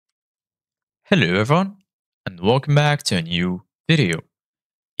Hello everyone and welcome back to a new video.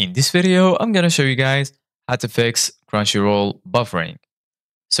 In this video, I'm gonna show you guys how to fix Crunchyroll buffering.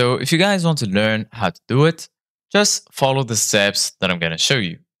 So if you guys want to learn how to do it, just follow the steps that I'm gonna show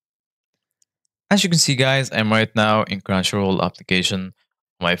you. As you can see guys, I'm right now in Crunchyroll application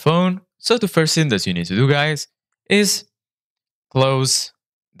on my phone. So the first thing that you need to do guys is close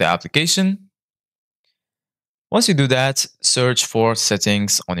the application. Once you do that, search for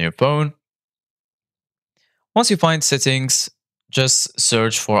settings on your phone. Once you find settings, just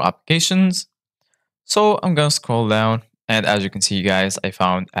search for applications. So I'm gonna scroll down, and as you can see guys, I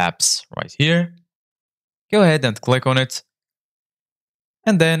found apps right here. Go ahead and click on it.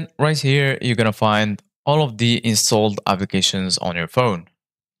 And then right here, you're gonna find all of the installed applications on your phone.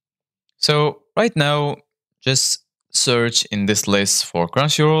 So right now, just search in this list for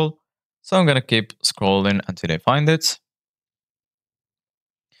Crunchyroll. So I'm gonna keep scrolling until I find it.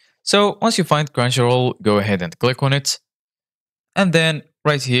 So once you find Crunchyroll, go ahead and click on it. And then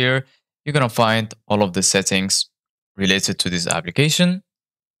right here, you're going to find all of the settings related to this application.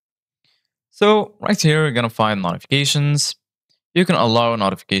 So right here, you're going to find notifications. You can allow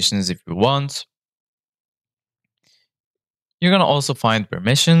notifications if you want. You're going to also find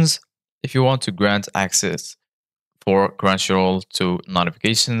permissions if you want to grant access for Crunchyroll to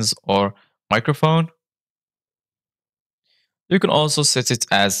notifications or microphone. You can also set it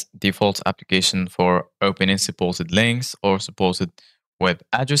as default application for opening supported links or supported web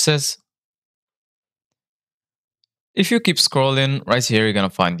addresses. If you keep scrolling, right here, you're going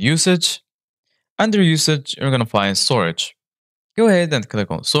to find usage. Under usage, you're going to find storage. Go ahead and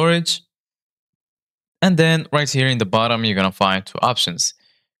click on storage. And then right here in the bottom, you're going to find two options,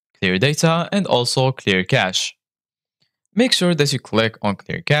 clear data and also clear cache. Make sure that you click on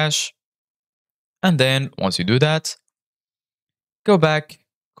clear cache. And then once you do that, go back,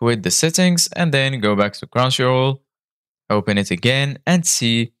 quit the settings, and then go back to Crunchyroll, open it again and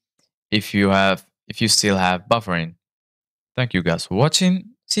see if you still have buffering. Thank you guys for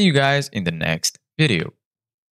watching. See you guys in the next video.